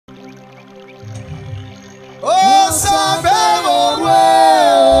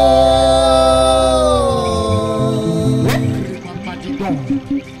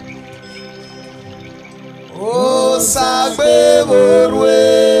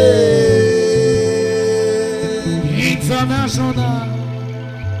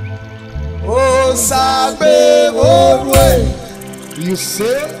You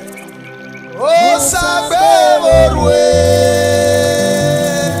say, oh, Sabeorwe.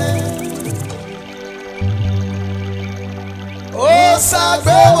 Oh,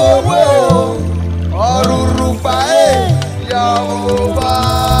 Sabeorwe. Orurupae Yahweh.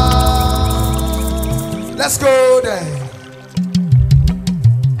 Let's go there.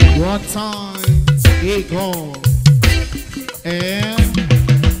 One time, Agho and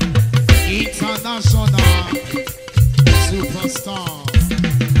international superstar.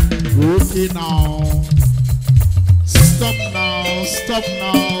 Okay now. Stop now, stop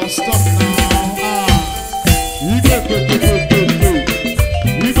now, stop now.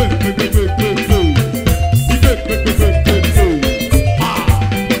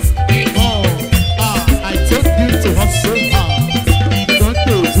 I told you to hustle hard. You can't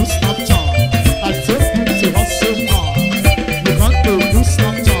do Snapchat. I told you to hustle hard. You can't do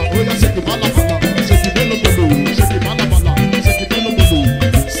Snapchat. Oh, yeah, shake it, bala bala, shake it, bello bello, shake it, bala bala, shake it, bello bello.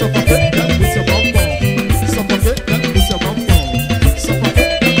 Suffocate them with your bum bum. Suffocate them with your bum bum.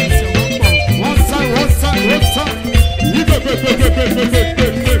 Suffocate them with your bum bum. One time, one time, one time.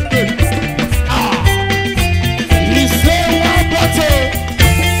 He say one bottle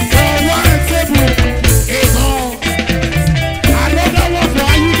for one table. Agho. Another one for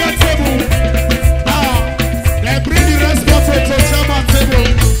Ayuga table. They bring the rest bottle to German table.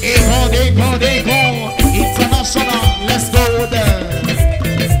 Agho. International. Let's go there.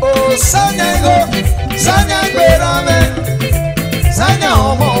 Oh, Sanyago, Sanyago, Sanya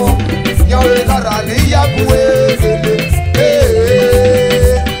Homo, Yogarali Yakwe,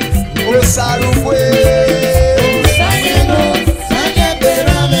 oh, Sarukwe, Sanyago, Sanyago,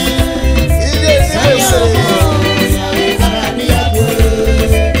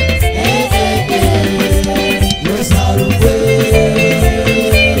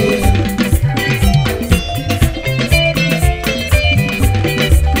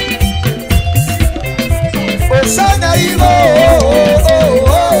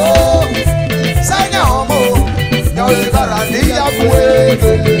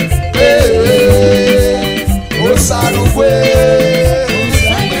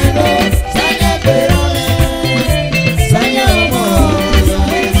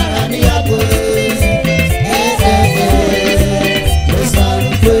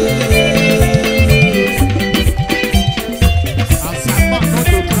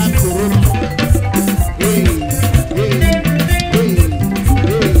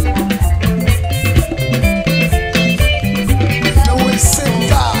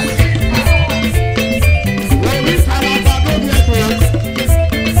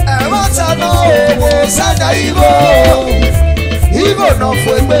 Igbo no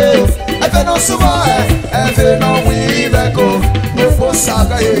fuego, efe no suba, efe no wibeko, opo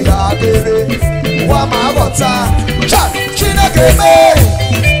saga ya bebe, wa mabota, cha, Chineke me.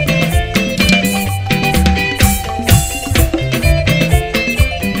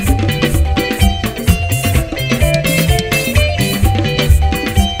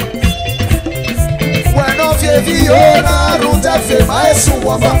 Bueno fiona ruta fe maesu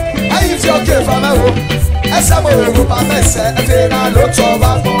waba, ayi fi oke famawo. Esa mo ego pa mese efe na lo to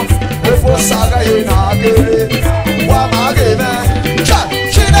ba mo ofo saga ye na gere wa ma ge me cha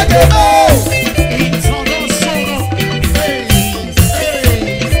Chineke me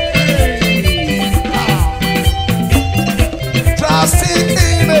plastic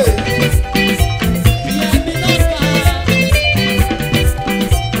image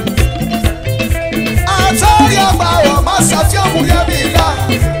Atoria ba o ma safia mu ya bi la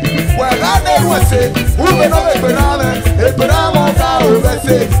wera ne wefe ube no esperamo ka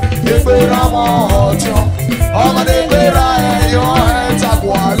ubefe esperamo ojo oma de pera yo eta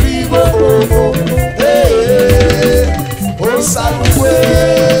kwa libo o salwe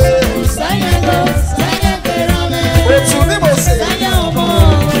sanyago sanyaperame otu ni mo se sanyago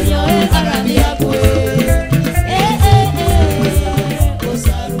yo arabia kwe o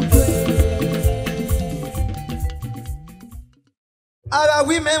salwe ara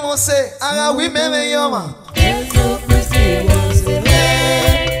wi me mo se ara wi me yoma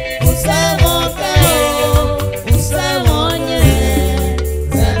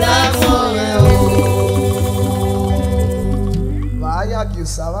que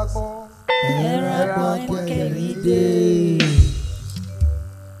usaba con era querida.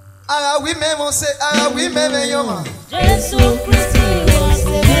 Ara wi me mo se ara wi me yoma. Jesus Christ was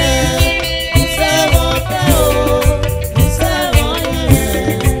the man. Usaba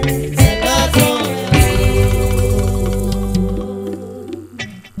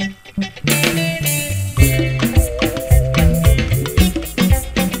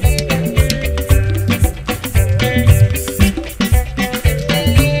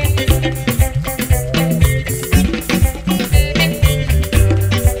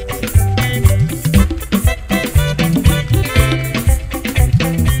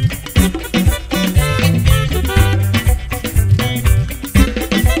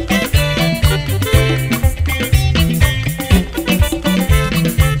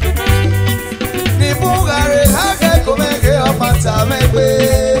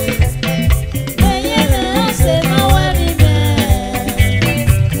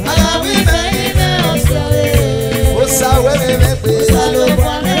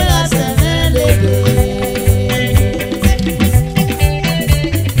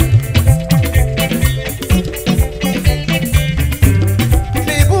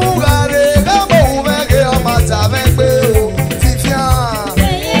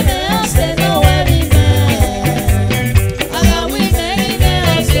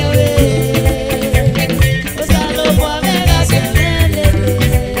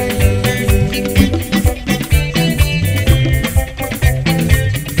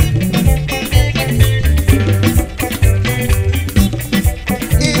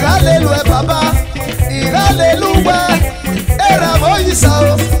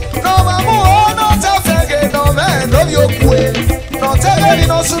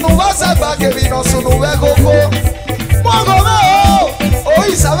no sunu wasagba kebi no sunu we koko. Mogo me o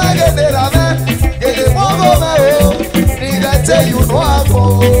isabe gede la me. Gede mogo me o ni gete you no afo.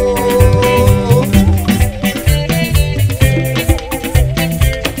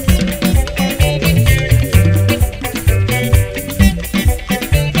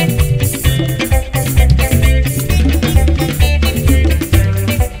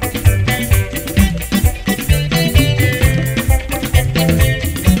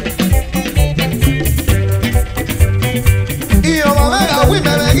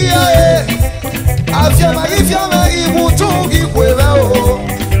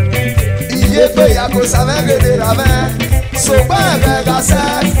 Ko savenge de la main, so pas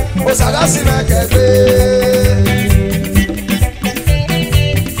gasa, o sagasi me kete.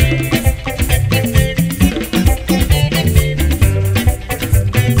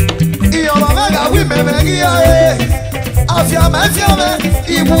 Iyo mama wi me mengia afiame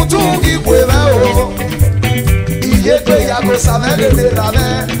ibutu ikweme o. Iye pe ya ko savenge de la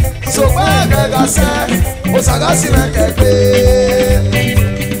main, so pas gasa, o sagasi me kete.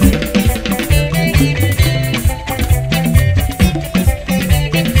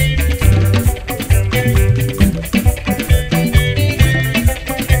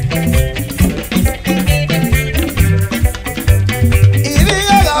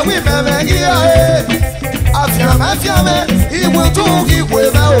 Afiame, ibu tu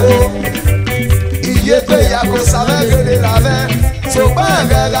ikweme o. Iye pe ya ko savenge de la main, so pas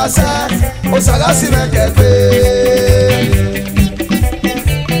gasa, o sagasi me kete.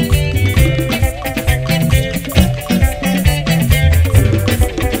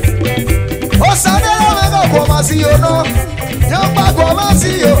 Yo no, yo pago más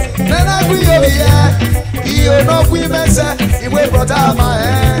yo, nena cuyo bien, y yo no fui mese, y we brother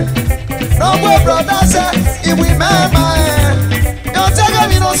my no we brother se, y we mama yo tengo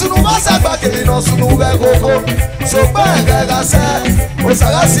mi no sunu masagba que mi no sunu bego, so banga gasa, o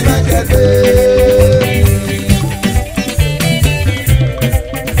sagasi me kete.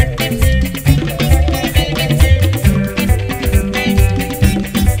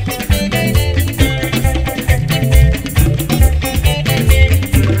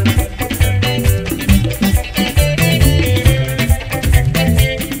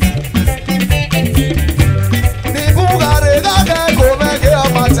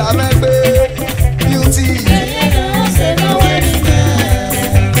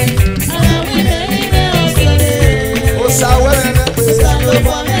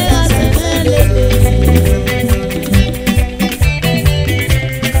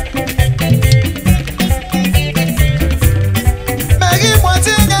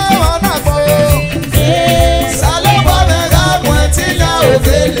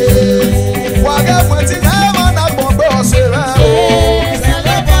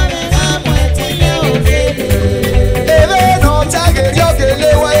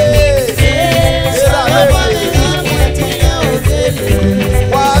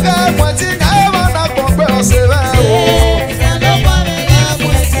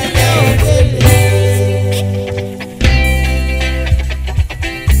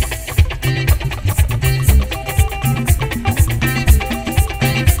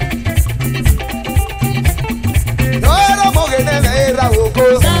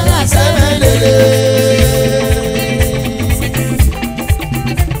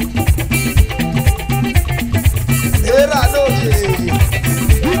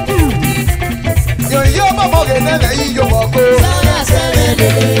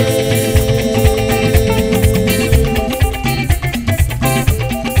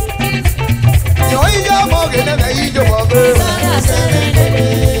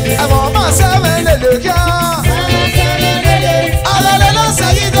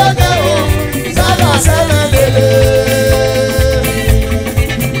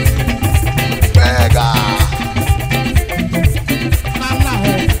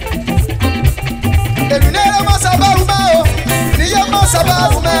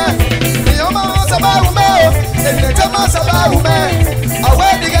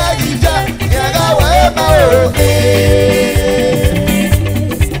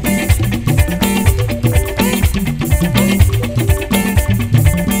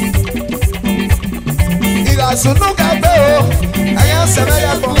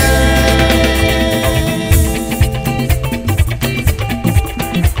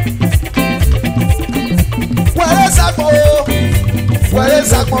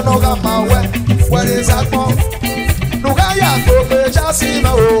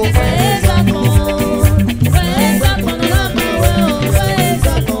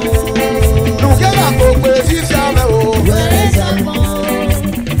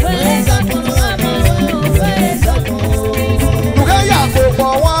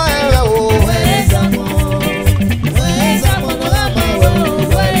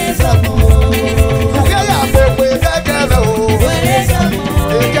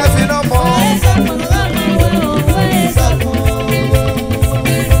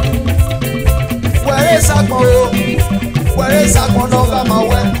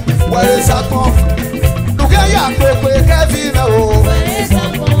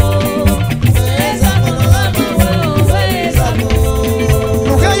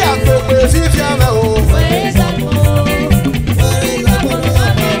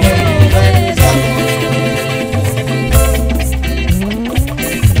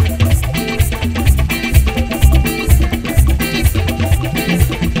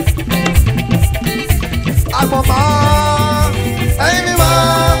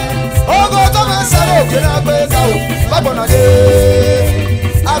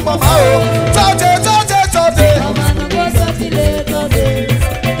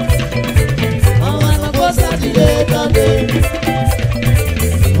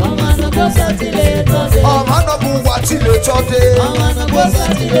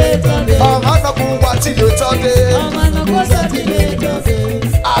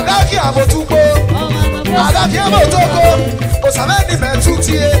 Agaki amotuko, agaki amotoko, osameni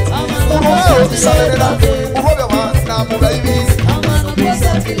metutie, uruwa osamerela, uruwa na mugaibi.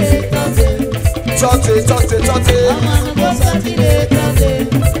 Tote.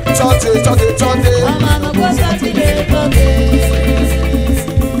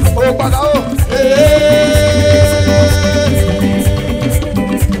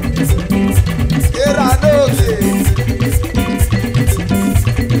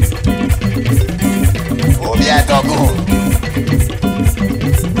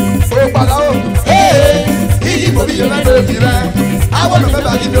 Oh, bagao. I want to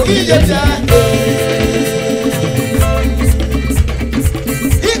remember the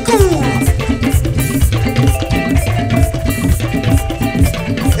Iku.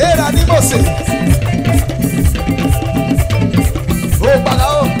 Era ni Mose. Oh,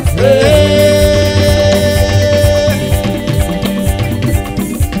 bagao.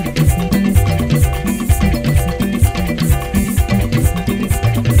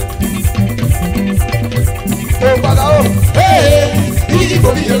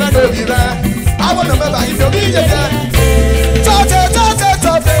 I want to remember if you're being there. Tote.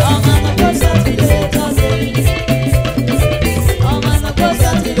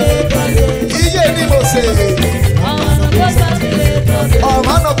 Iye ni mo se.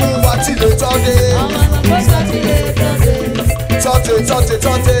 Ọmọ náà kún wá tí lè tọ́de.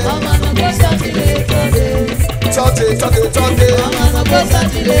 Tote.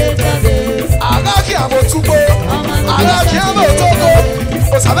 Agaki amotuko, agaki amotoko.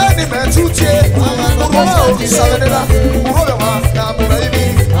 Osameni metutie, uruwa osamerela, uruwa na mugaibi.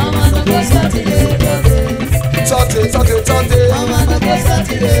 Tote.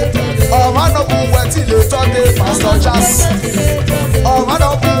 Ọmọ náà kún wá tí lè tọ́de, Pastor Jazz. Ọmọ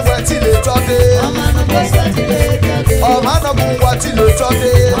náà kún wá tí lè tọ́de. Ọmọ náà kún wá tí lè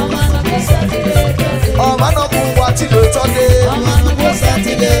tọ́de. Ọmọ náà kún wá tí lè tọ́de.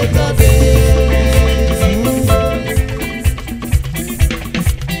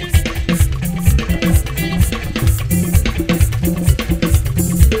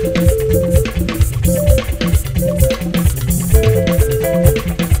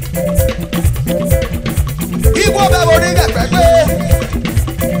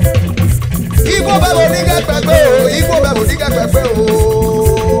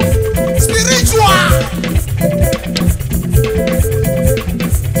 Spiritual.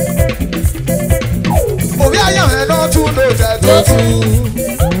 Obi ayan e no too no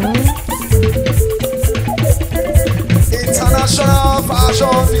international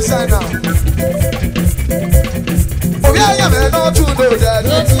fashion designer. Obi ayan e no too no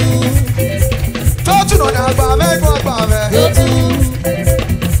Totu no na gba me.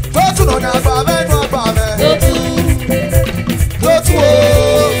 Totu no na gba me.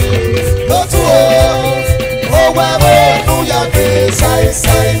 Totu o wa mo nu ya pe sai.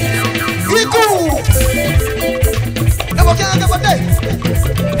 Iku. Emo kya bode.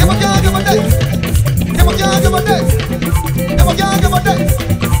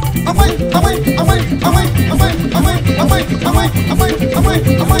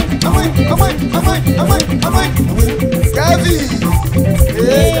 Gavi.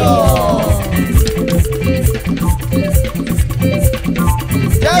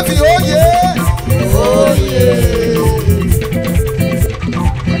 Gavi, oh yeah.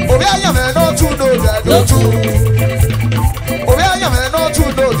 Obi ayam e no too know that. Obi ayam e no too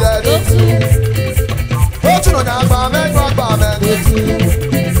know that. Totu no na gba me.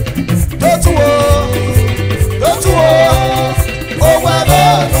 Totu o wa bo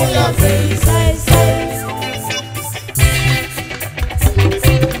nu ya face.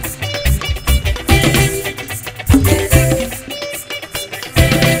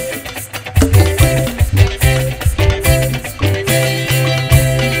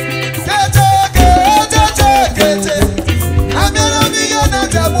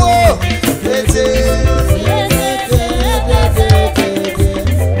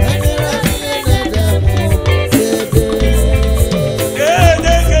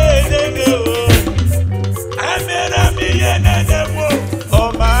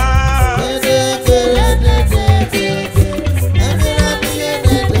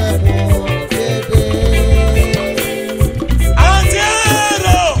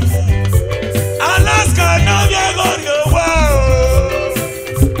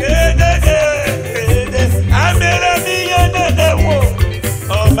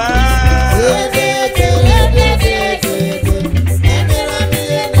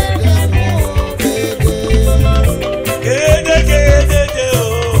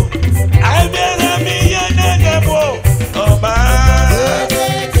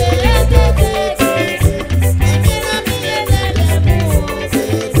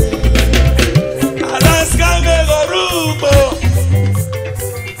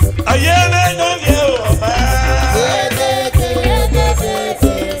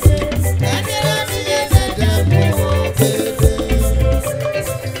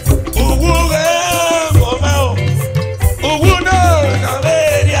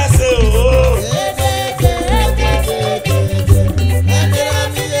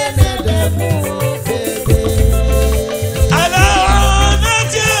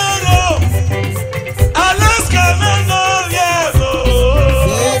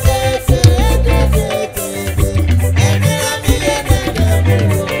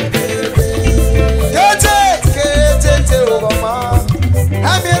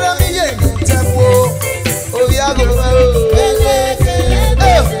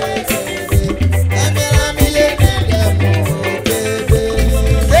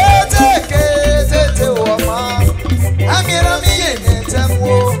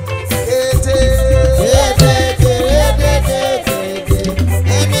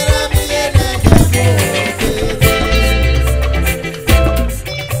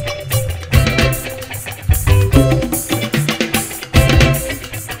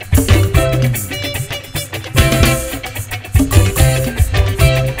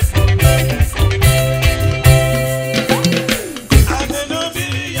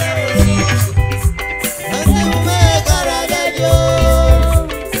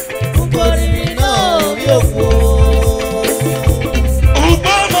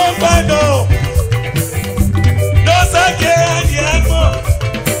 pano. No sake adiamo.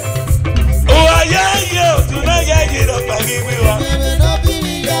 Oh ayayo, tunaya giro pagiwa. No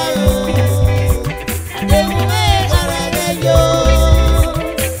biliyaro. Adewume garageyo.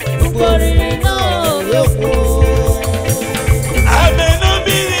 Ugbori no yoko. Ame no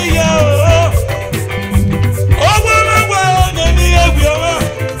biliyaro. Owo mawa ne mi egbiwa.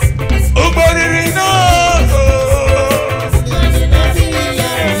 Ugbori no.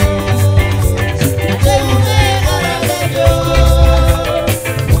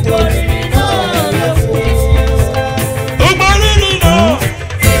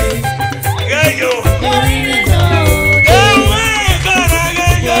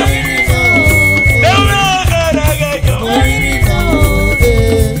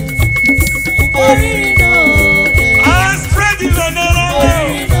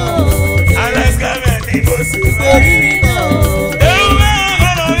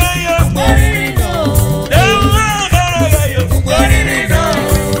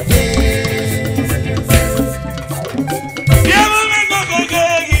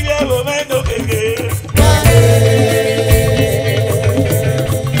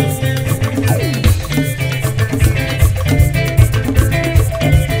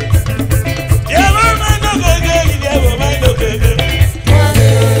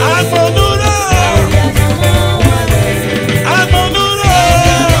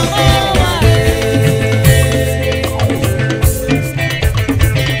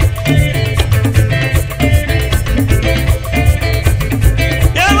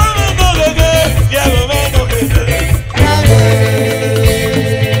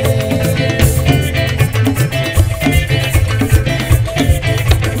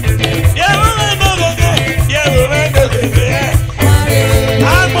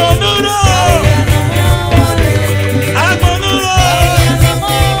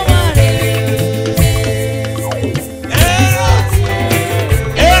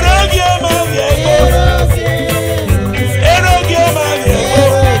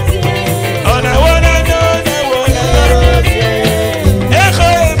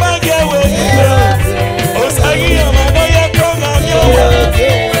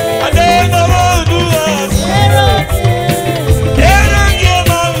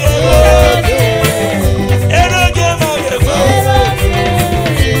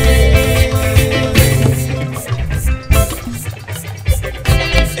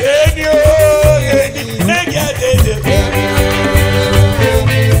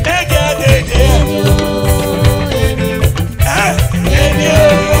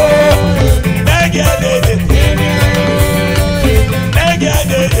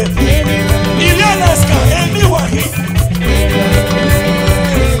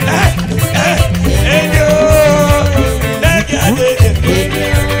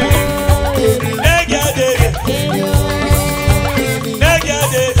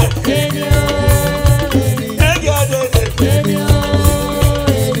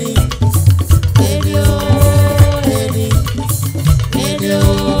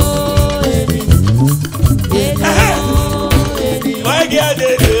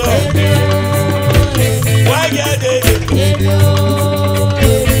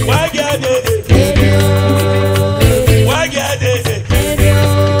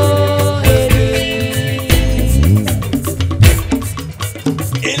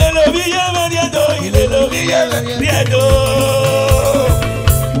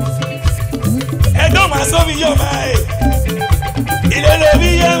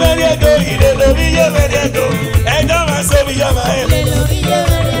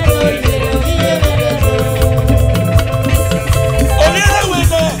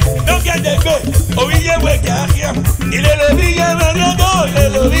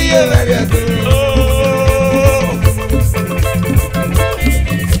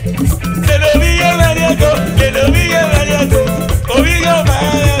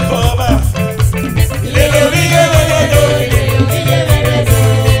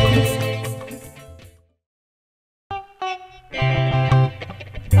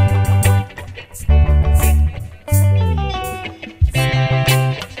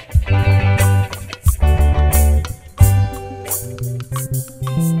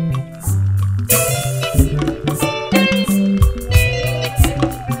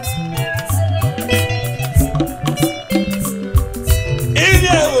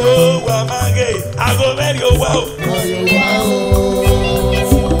 Agho very wow.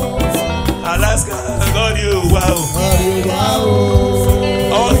 Alaska, God you wow.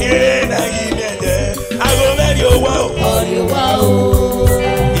 Oh here na give Agho very wow.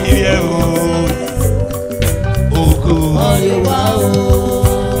 Yeah, oh,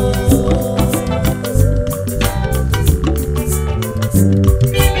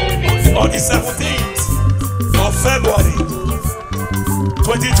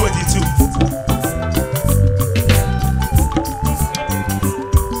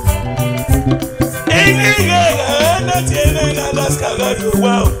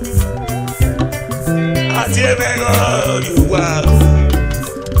 Wow.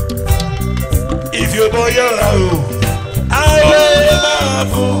 If you boy your I will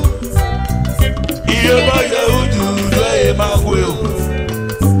if you boy your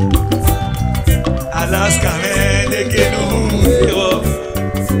Alaska they can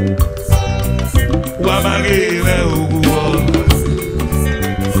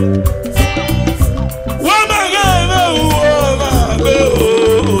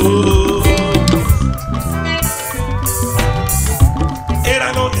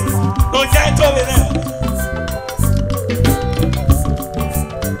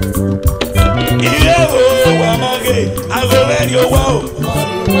I go let you wow.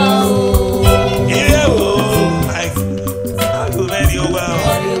 Yeah, I go let you wow.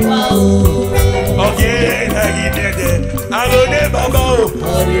 Okay, I get it. I go never bow.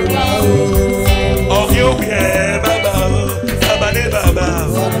 Okay, yeah, baba, baba never bow.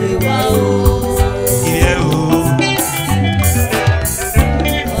 Yeah,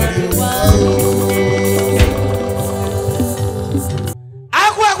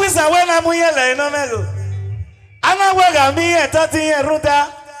 Aqua quiz when I'm here, no mego. Ana wega mi e toti e ruta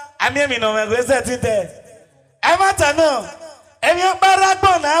ami mi no me go setinte e mata no e mi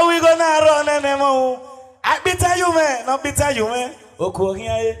baragbon na we go na ro nene mo agbita yume no bita yume oku ohin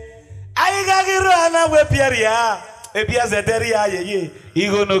aye ayi gagiro ana we pieria e bia zeteri ayeye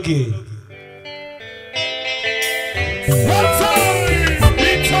igo noke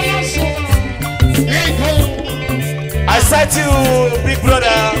I said to big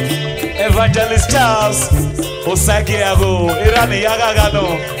brother Evangelist Charles Osaki Agho, Irani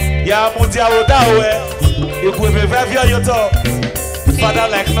Yagagano, Yamutia Odawe, you could be very your talk. Father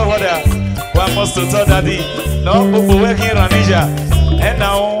like no other, one must to tell daddy, no, but working in Ranija, and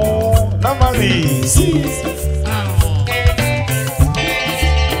now, normally,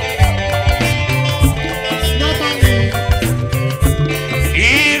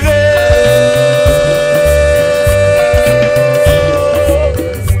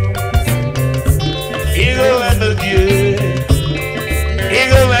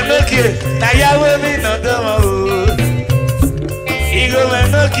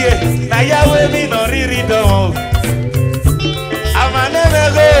 na yawe mi no riri do amane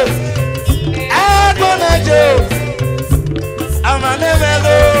mego agona jo amane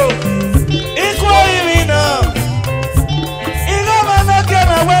mego iko imi no igo mano ke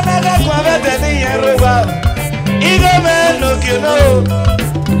na wena ga kwa bete ni yeruba igo mano ke no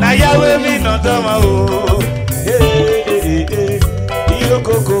na yawe mi no do ma o igo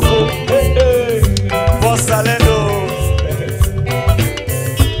kokoko bosalendo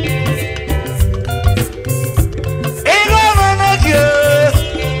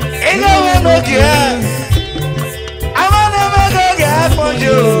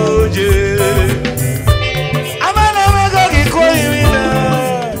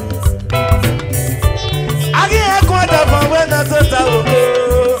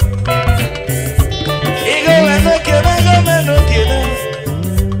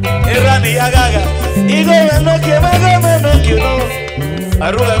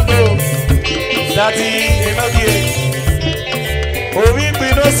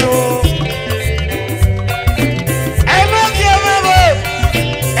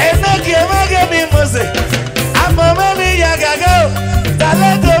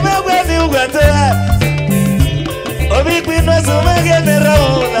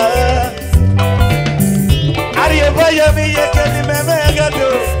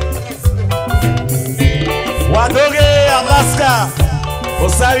Alaska,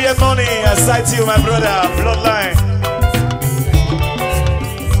 Osaria money, I cite to you, my brother, bloodline.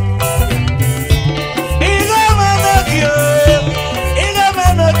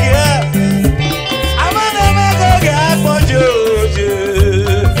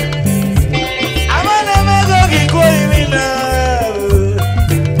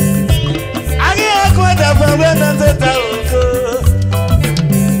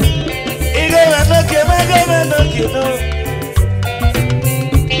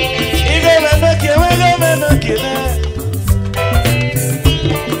 You know.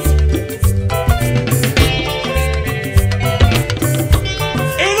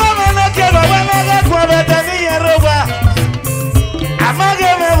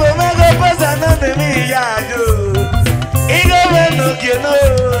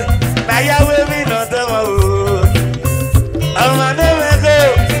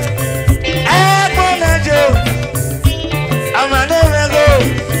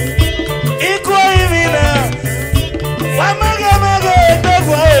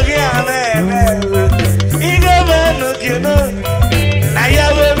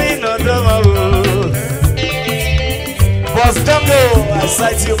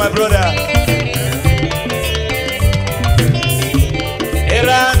 sight you, my brother.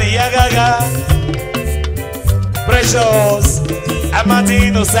 Iran Yagaga, Precious,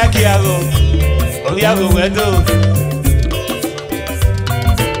 Amati no Sakiago, Oyago Wedo.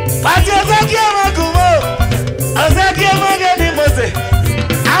 Pati Sakia Makumo, Asakia Magani Mose,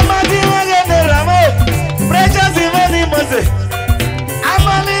 Amati Magani Ramo, Precious Imani Mose,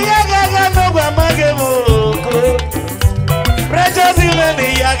 Amani Yagaga no Guamagemo, Precious Imani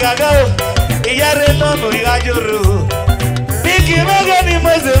Yagaga, Iyare no Yajuru. Biki Magani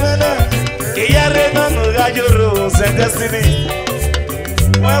Mose, Iyare no Yajuru, Xaint Dextiny.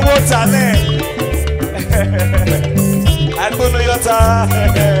 When what's her name? I don't know your time.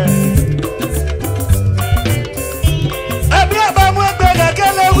 Abiaba mwebega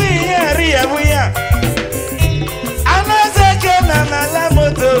kele wiye riye wiya. Anazeke na la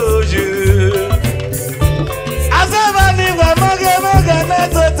motoju. Azaba liwa moge na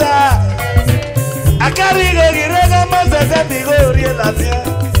tota. Akarigo girega mazete bigo rie latia.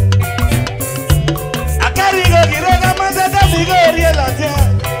 Akarigo girega mazete bigo rie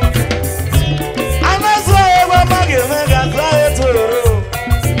latia.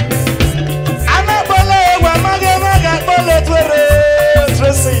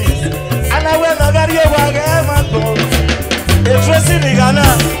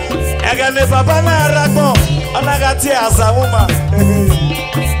 Egane papa na rakmo onagati azawuma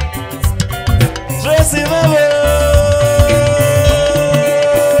Tracy mabo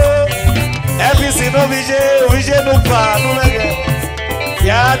FBC no vije no pa no lege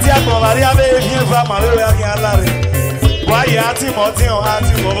ya ti agbonlari abe fi fa ma we ya kin alare wa ya ti mo ti on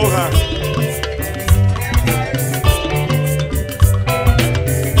ati mo ha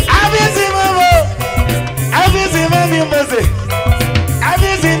FBC mami mose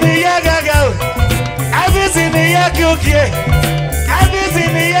Kyukie,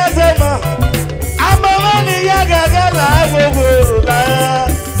 everything in Yazama. I'm a money Yagaga, la.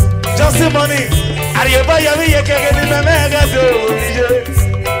 Just the money. Are you by your Yagan in the Mega?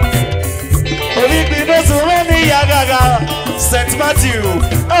 Only knows so many Yagaga. Xaint Matthew.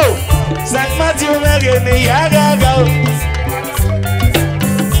 Oh, Xaint Matthew Megan, the Yagaga.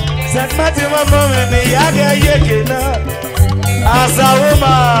 Xaint Matthew, my mom, and the Yaga Yakina. As a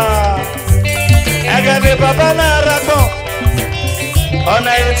woman. Agane papa na rakon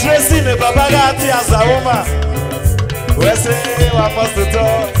ona interesting ne papa gati asawoma wese wa posto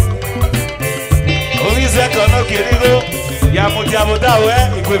omize kono kirigo ya mutiabuda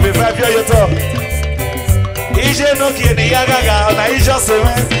we ikwebe fabio yoto ije no kini yagaga ona ijo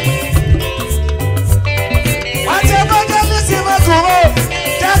sewe wache baga nisima kumo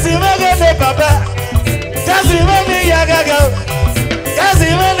jasi mege papa jasi mege yagaga jasi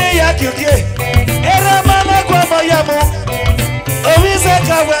mege yakyukie Era mama kwa moyamu Owize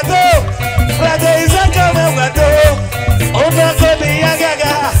kawedo Brade ize kawedo Ona koni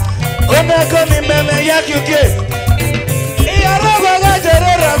yagaga Ona koni meme yakyuke Iyara waga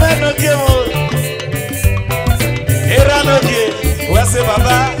jere rameno kiemo Era no kie Wese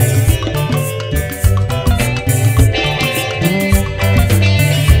baba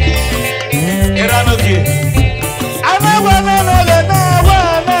Era no kie Ama wana no gana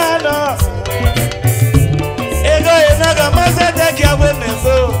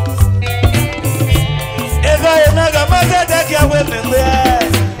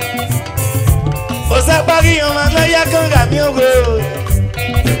Osapagi yomanga yakanga miogo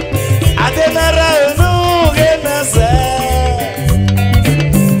Adenara onu genase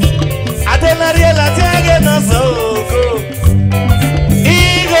Adenarie la tiage no soko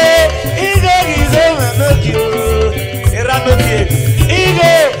Igo gizo menokyo Eranokye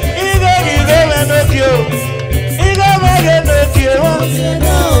Igo gizo menokyo Igo megenokyo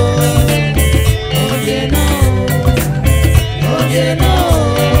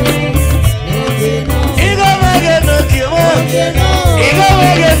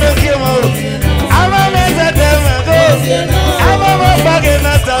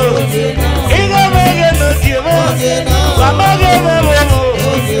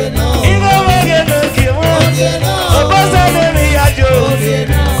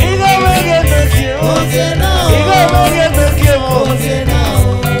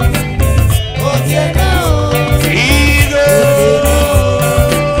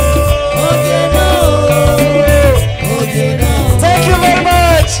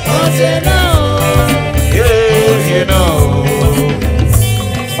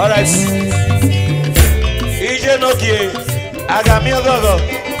Alright. Ije nokie. Agami ogogo.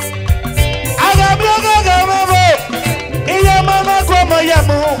 Agami ogogo mamo. Iye mama kwa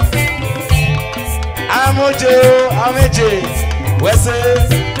moyamu. Amoje, ameje. Wese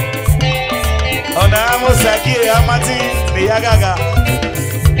Ona Musaki Amati Miyagaga.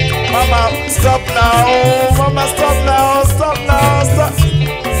 Mama, stop now. Mama, stop now. Stop now. Stop.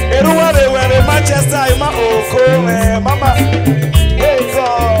 Everyone they were in Manchester. Mama, hey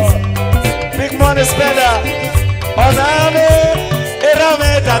God, big money spender. Oname, Erame,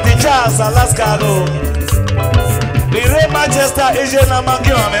 Tati Charles, Alaska. Bire Manchester, Asian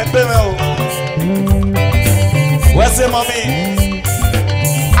Amangio, and Pemel. What's the mommy?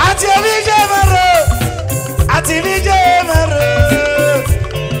 Ati Vijay Maro, Ati Vijay Maro,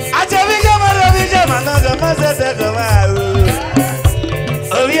 Ati Vijay Maro, Vijay Managa Mazete Gamaru.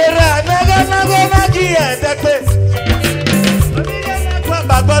 Oviera, Naga Nago Magia, Dekpe. Oviera,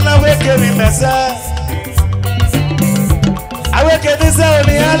 Babana, wake me, Messa. I wake this out,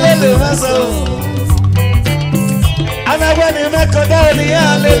 hallelujah. And I went in Macadoni,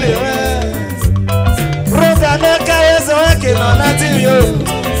 hallelujah. Rota Naka is working on nothing you.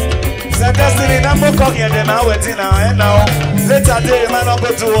 Xaint Dextiny, I'm not cooking and now waiting now and now. Later day, man, I'll go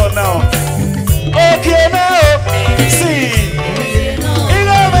to war now. Okay, now, see. You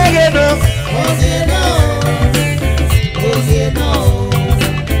know, make it up. Okay, no. Okay, no.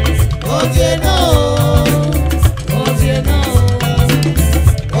 Okay, no. Okay, no.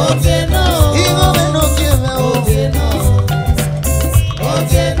 Okay, no. Okay, no.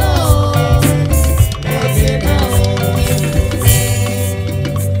 Okay, no.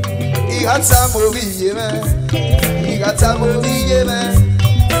 He got some movie, man. He got some movie, man.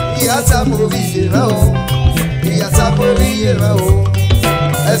 He got some movie, man. He got some movie, man.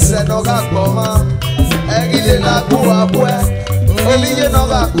 Ese no gapo ma, egile na ku abue. Oliye no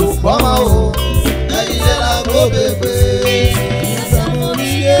gapo ma o, egile na ku bebe. He got some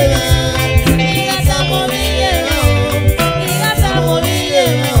movie, man. He got some movie, man. He got some movie,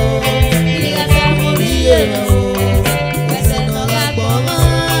 man. He got some movie, man. Ese no gapo ma,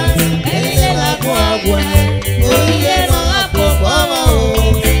 egile na ku abue. Oliye no gapo ma o,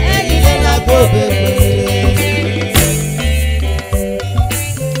 egile na ku bebe.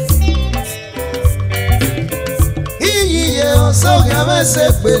 So ya se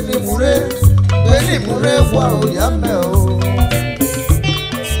peni mure wa o ya me o.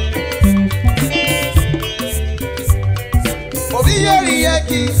 Obi yeri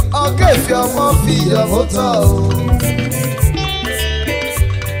yeki oge fi ọmọ fi ọmọ tọ o.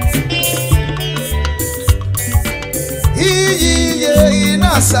 Iye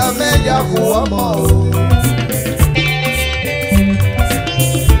ina sa meja ku ọmọ o.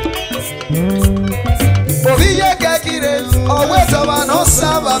 Ọwọ́ ìjọba náà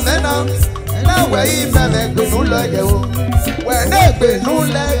sábà mẹ́nà náà wẹ̀yí mẹ́mẹ́ gbẹ̀nú lọ́yẹ̀ o. Wẹ̀nẹ́ gbẹ̀nú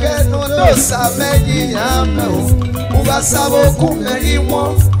lẹ́gẹ̀nú ló sàmẹ́yì yàn mẹ́ o. Uga sábò kú mẹ́rin wọn,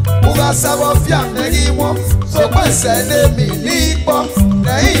 uga sábò fíà mẹ́rin wọn. Sọpẹ́sẹ̀ lèmi ní pọ́,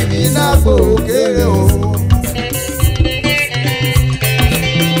 lẹ́yìn mi náà gbòógèrè o.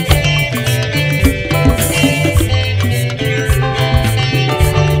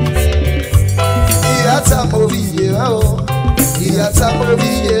 Ìyá ta mo rí iye rẹ o. Ìyàtà mo rí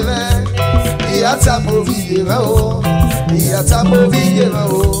iye rẹ, ìyàtà mo rí iye rẹ o, ìyàtà mo rí iye rẹ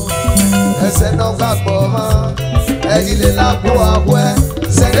o. Ẹsẹ̀ náà gbàgbọ́ mọ́, ẹ̀yin lè lágbo àwọ̀ ẹ̀,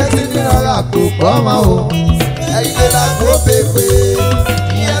 Xaint Dextiny náà kò gbọ́ mọ́ o, ẹ̀yin lè lágbo pépé.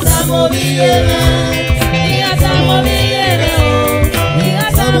 Ìyàtà mo rí iye rẹ.